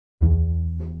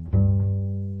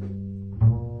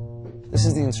This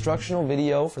is the instructional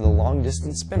video for the long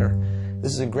distance spinner.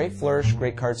 This is a great flourish,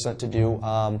 great card stunt to do.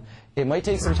 It might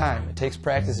take some time. It takes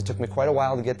practice. It took me quite a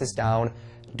while to get this down.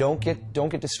 Don't get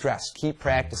distressed. Keep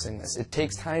practicing this. It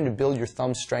takes time to build your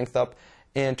thumb strength up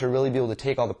and to really be able to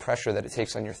take all the pressure that it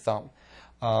takes on your thumb.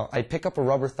 I'd pick up a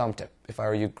rubber thumb tip. If I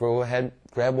were you, go ahead,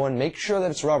 grab one, make sure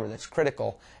that it's rubber, that's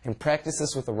critical, and practice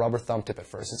this with a rubber thumb tip at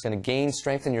first. It's going to gain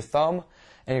strength in your thumb,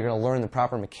 and you're going to learn the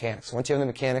proper mechanics. Once you have the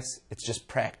mechanics, it's just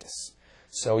practice.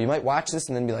 So you might watch this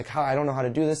and then be like, I don't know how to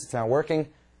do this, it's not working.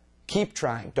 Keep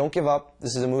trying. Don't give up.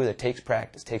 This is a move that takes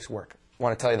practice, takes work. I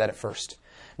want to tell you that at first.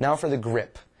 Now for the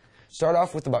grip. Start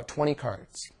off with about 20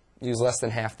 cards. Use less than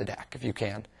half the deck if you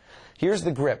can. Here's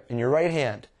the grip. In your right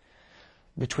hand,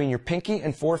 between your pinky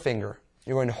and forefinger,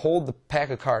 you're going to hold the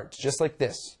pack of cards just like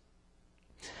this.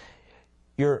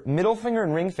 Your middle finger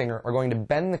and ring finger are going to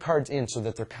bend the cards in so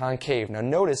that they're concave. Now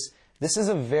notice, this is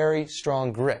a very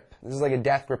strong grip. This is like a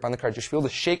death grip on the cards. You should be able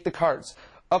to shake the cards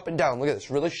up and down. Look at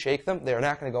this. Really shake them. They are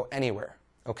not going to go anywhere.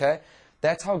 Okay?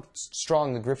 That's how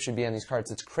strong the grip should be on these cards.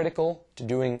 It's critical to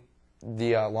doing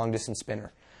the long distance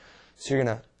spinner. So you're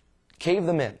going to cave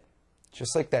them in.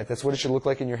 Just like that. That's what it should look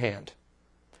like in your hand.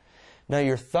 Now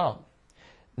your thumb.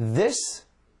 This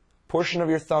portion of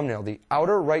your thumbnail, the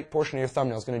outer right portion of your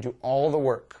thumbnail, is going to do all the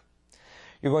work.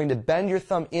 You're going to bend your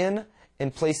thumb in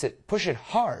and place it, push it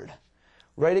hard,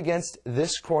 right against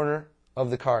this corner of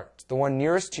the card. The one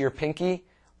nearest to your pinky,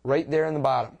 right there in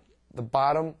the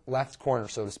bottom left corner,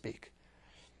 so to speak.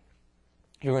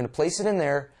 You're going to place it in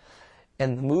there,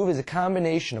 and the move is a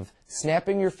combination of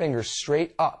snapping your fingers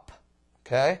straight up,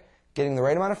 okay? Getting the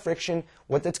right amount of friction.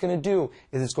 What that's going to do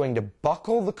is it's going to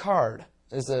buckle the card.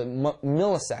 There's a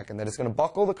millisecond that it's going to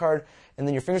buckle the card, and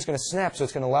then your finger's going to snap, so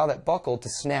it's going to allow that buckle to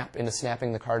snap into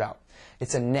snapping the card out.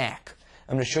 It's a knack.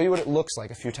 I'm going to show you what it looks like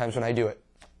a few times when I do it.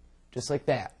 Just like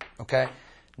that, okay?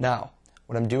 Now,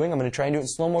 what I'm doing, I'm going to try and do it in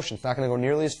slow motion. It's not going to go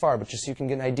nearly as far, but just so you can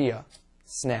get an idea.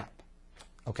 Snap,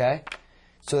 okay?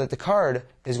 So that the card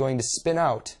is going to spin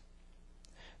out.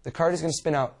 The card is going to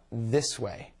spin out this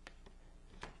way.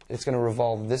 It's going to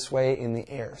revolve this way in the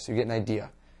air, so you get an idea.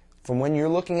 From when you're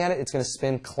looking at it, it's going to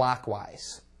spin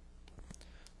clockwise.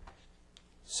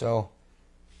 So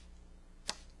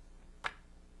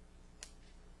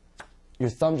your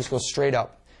thumb just goes straight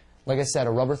up. Like I said, a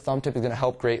rubber thumb tip is going to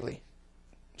help greatly.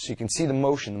 So you can see the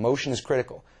motion. The motion is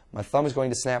critical. My thumb is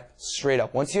going to snap straight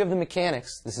up. Once you have the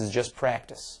mechanics, this is just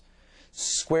practice.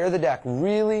 Square the deck.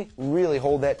 Really, really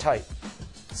hold that tight.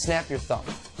 Snap your thumb.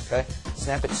 Okay?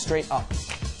 Snap it straight up.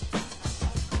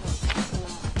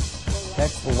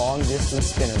 That's the long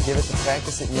distance spinner. Give it the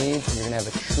practice it needs, and you're going to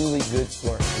have a truly good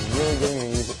flourish. You're really going to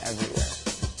use it everywhere.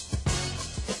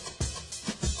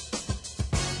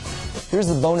 Here's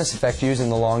the bonus effect using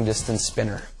the long distance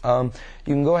spinner. You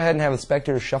can go ahead and have the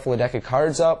spectator shuffle a deck of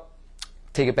cards up,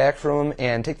 take it back from them,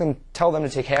 and tell them to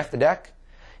take half the deck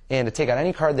and to take out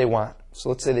any card they want. So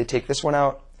let's say they take this one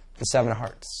out, the 7 of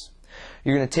hearts.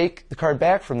 You're going to take the card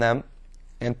back from them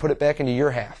and put it back into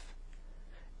your half.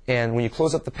 And when you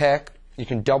close up the pack, you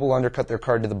can double undercut their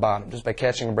card to the bottom just by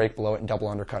catching a break below it and double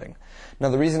undercutting. Now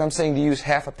the reason I'm saying to use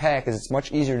half a pack is it's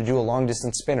much easier to do a long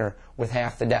distance spinner with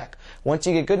half the deck. Once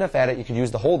you get good enough at it, you can use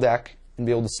the whole deck and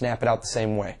be able to snap it out the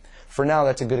same way. For now,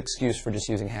 that's a good excuse for just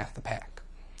using half the pack.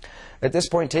 At this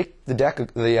point, take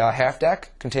the half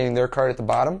deck containing their card at the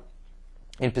bottom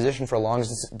in position for a long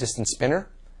distance spinner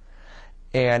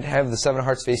and have the 7 of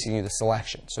hearts facing you, the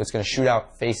selection. So it's going to shoot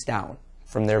out face down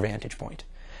from their vantage point.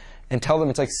 And tell them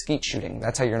it's like skeet shooting.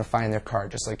 That's how you're going to find their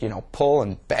card. Just like, pull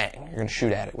and bang. You're going to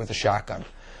shoot at it with a shotgun.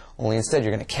 Only instead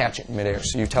you're going to catch it in midair.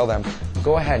 So you tell them,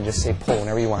 go ahead and just say pull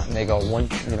whenever you want. And they go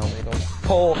they go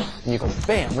pull, and you go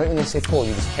bam. Right when they say pull,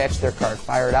 you just catch their card,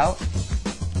 fire it out,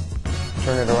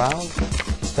 turn it around.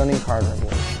 Stunning card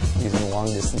revelation using the long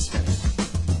distance spinner.